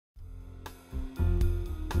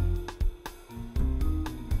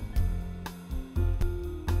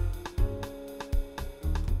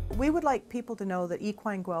We would like people to know that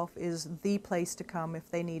Equine Guelph is the place to come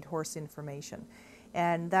if they need horse information.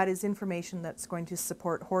 And that is information that's going to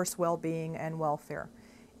support horse well-being and welfare.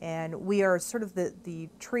 And we are sort of the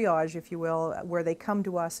triage, if you will, where they come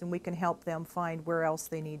to us and we can help them find where else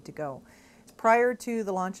they need to go. Prior to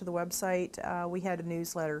the launch of the website, we had a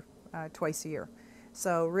newsletter twice a year.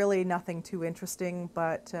 So really nothing too interesting,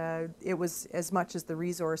 but it was as much as the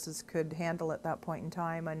resources could handle at that point in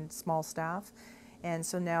time and small staff. And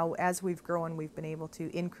so now as we've grown, we've been able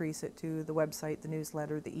to increase it to the website, the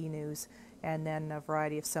newsletter, the e-news, and then a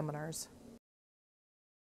variety of seminars.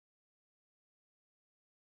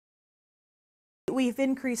 We've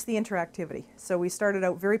increased the interactivity. So we started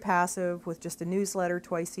out very passive with just a newsletter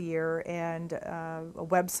twice a year and a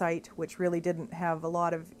website which really didn't have a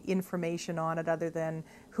lot of information on it other than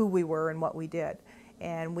who we were and what we did.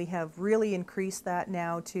 And we have really increased that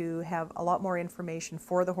now to have a lot more information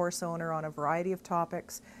for the horse owner on a variety of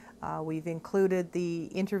topics. We've included the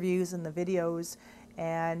interviews and the videos,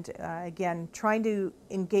 and again, trying to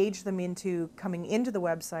engage them into coming into the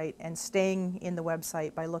website and staying in the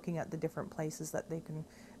website by looking at the different places that they can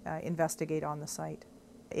investigate on the site.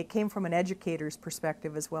 It came from an educator's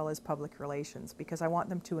perspective as well as public relations, because I want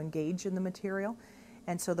them to engage in the material.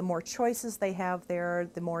 And so the more choices they have there,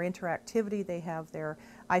 the more interactivity they have there,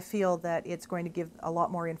 I feel that it's going to give a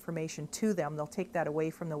lot more information to them. They'll take that away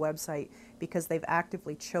from the website because they've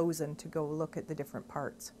actively chosen to go look at the different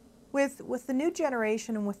parts. With the new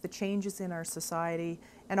generation and with the changes in our society,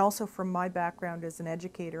 and also from my background as an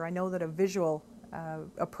educator, I know that a visual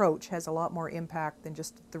approach has a lot more impact than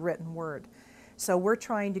just the written word. So we're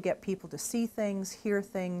trying to get people to see things, hear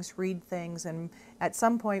things, read things, and at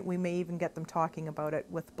some point we may even get them talking about it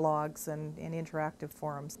with blogs and interactive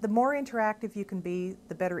forums. The more interactive you can be,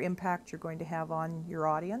 the better impact you're going to have on your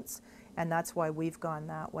audience, and that's why we've gone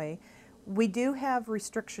that way. We do have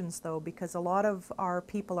restrictions though, because a lot of our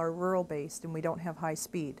people are rural based and we don't have high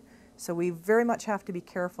speed. So we very much have to be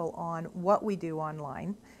careful on what we do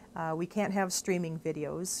online. We can't have streaming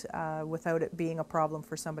videos without it being a problem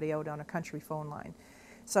for somebody out on a country phone line.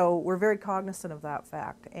 So we're very cognizant of that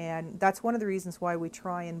fact, and that's one of the reasons why we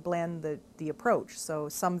try and blend the approach. So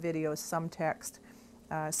some videos, some text,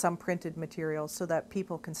 some printed materials, so that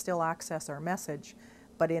people can still access our message,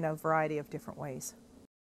 but in a variety of different ways.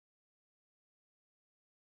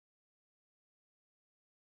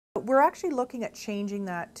 We're actually looking at changing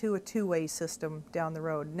that to a two-way system down the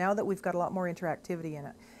road, now that we've got a lot more interactivity in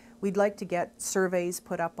it. We'd like to get surveys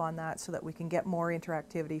put up on that so that we can get more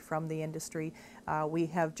interactivity from the industry. We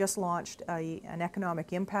have just launched an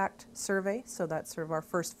economic impact survey, so that's sort of our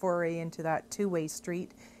first foray into that two-way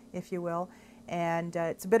street, if you will. And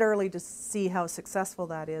it's a bit early to see how successful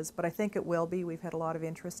that is, but I think it will be. We've had a lot of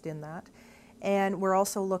interest in that. And we're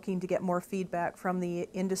also looking to get more feedback from the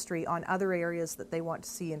industry on other areas that they want to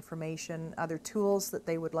see information, other tools that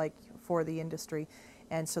they would like for the industry.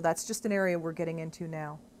 And so that's just an area we're getting into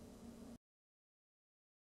now.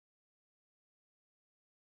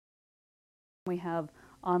 We have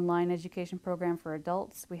online education program for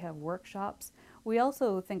adults. We have workshops. We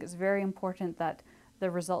also think it's very important that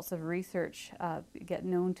the results of research get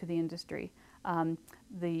known to the industry.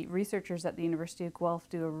 The researchers at the University of Guelph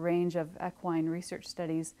do a range of equine research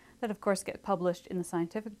studies that of course get published in the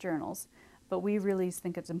scientific journals, but we really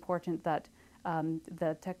think it's important that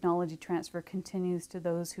the technology transfer continues to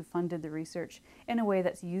those who funded the research in a way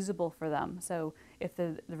that's usable for them. So if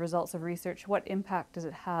the results of research, what impact does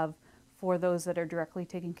it have for those that are directly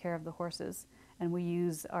taking care of the horses? And we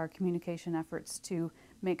use our communication efforts to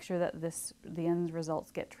make sure that the end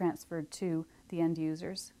results get transferred to the end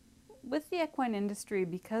users. With the equine industry,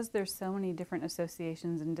 because there's so many different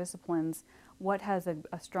associations and disciplines, what has a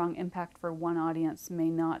strong impact for one audience may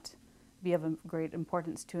not be of great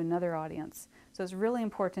importance to another audience. So it's really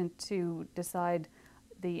important to decide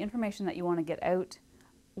the information that you want to get out,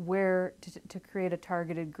 where to create a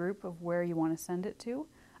targeted group of where you want to send it to.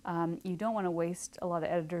 You don't want to waste a lot of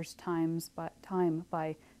editors' time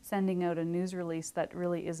by sending out a news release that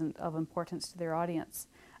really isn't of importance to their audience.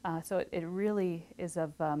 So it really is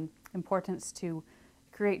of importance to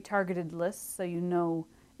create targeted lists, so you know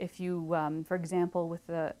if you, for example, with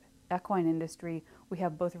the equine industry, we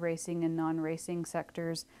have both racing and non-racing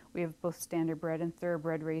sectors. We have both standardbred and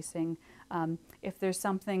thoroughbred racing. If there's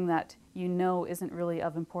something that you know isn't really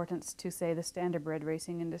of importance to, say, the standardbred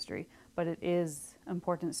racing industry, but it is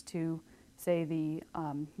importance to, say, the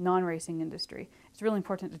non-racing industry, it's really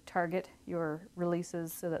important to target your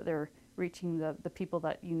releases so that they're reaching the people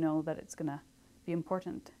that you know that it's going to be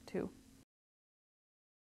important to.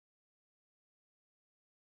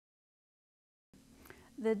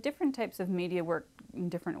 The different types of media work in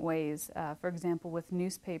different ways. For example, with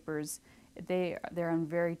newspapers, they're on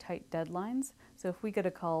very tight deadlines. So if we get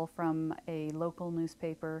a call from a local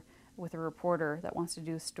newspaper with a reporter that wants to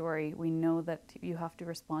do a story, we know that you have to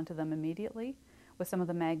respond to them immediately. With some of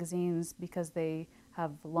the magazines, because they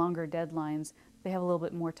have longer deadlines, they have a little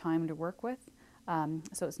bit more time to work with.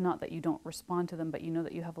 So it's not that you don't respond to them, but you know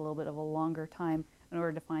that you have a little bit of a longer time in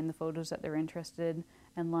order to find the photos that they're interested in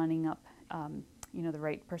and lining up the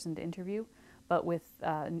right person to interview. But with,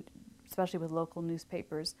 especially with local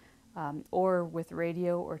newspapers or with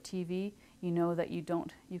radio or TV, you know that you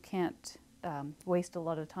can't waste a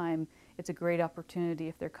lot of time. It's a great opportunity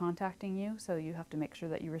if they're contacting you, so you have to make sure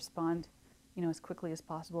that you respond as quickly as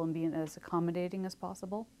possible and being as accommodating as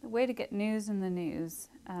possible. The way to get news in the news,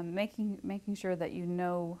 making sure that you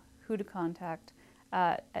know who to contact.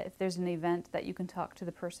 If there's an event, that you can talk to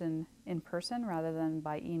the person in person rather than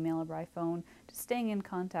by email or by phone. Just staying in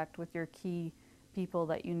contact with your key people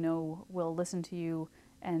that you know will listen to you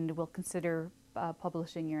and will consider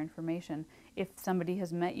publishing your information. If somebody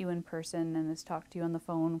has met you in person and has talked to you on the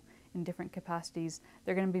phone in different capacities,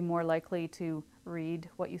 they're going to be more likely to read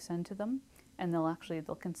what you send to them, and they'll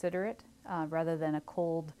consider it rather than a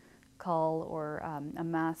cold call or a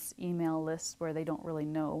mass email list where they don't really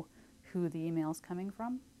know who the email is coming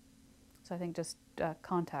from. So I think just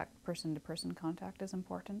contact, person-to-person contact is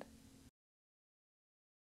important.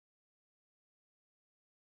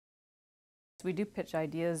 We do pitch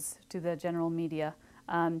ideas to the general media.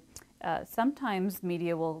 Sometimes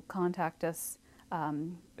media will contact us.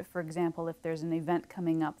 For example, if there's an event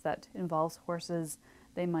coming up that involves horses,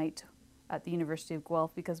 they might, at the University of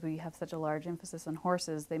Guelph, because we have such a large emphasis on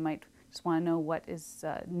horses, they might just want to know what is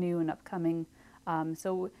new and upcoming.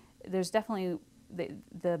 So there's definitely,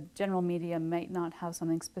 the general media might not have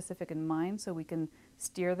something specific in mind, so we can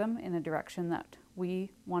steer them in a direction that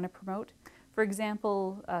we want to promote. For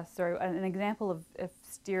example, an example of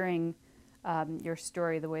steering your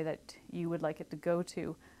story the way that you would like it to go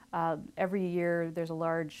to. Every year there's a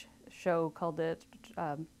large show called the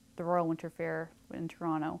Royal Winter Fair in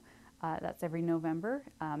Toronto. That's every November.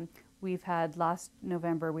 Last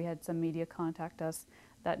November, we had some media contact us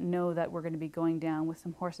that know that we're going to be going down with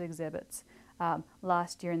some horse exhibits.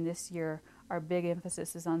 Last year and this year, our big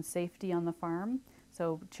emphasis is on safety on the farm.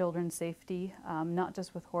 So children's safety, not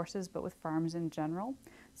just with horses, but with farms in general.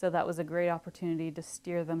 So that was a great opportunity to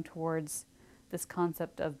steer them towards this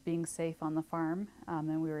concept of being safe on the farm.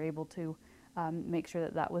 And we were able to make sure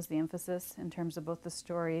that that was the emphasis in terms of both the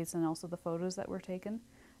stories and also the photos that were taken.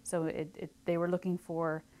 So they were looking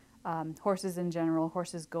for horses in general,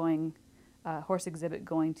 horse exhibit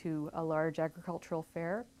going to a large agricultural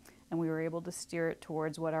fair. And we were able to steer it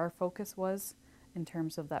towards what our focus was in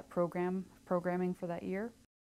terms of that programming for that year.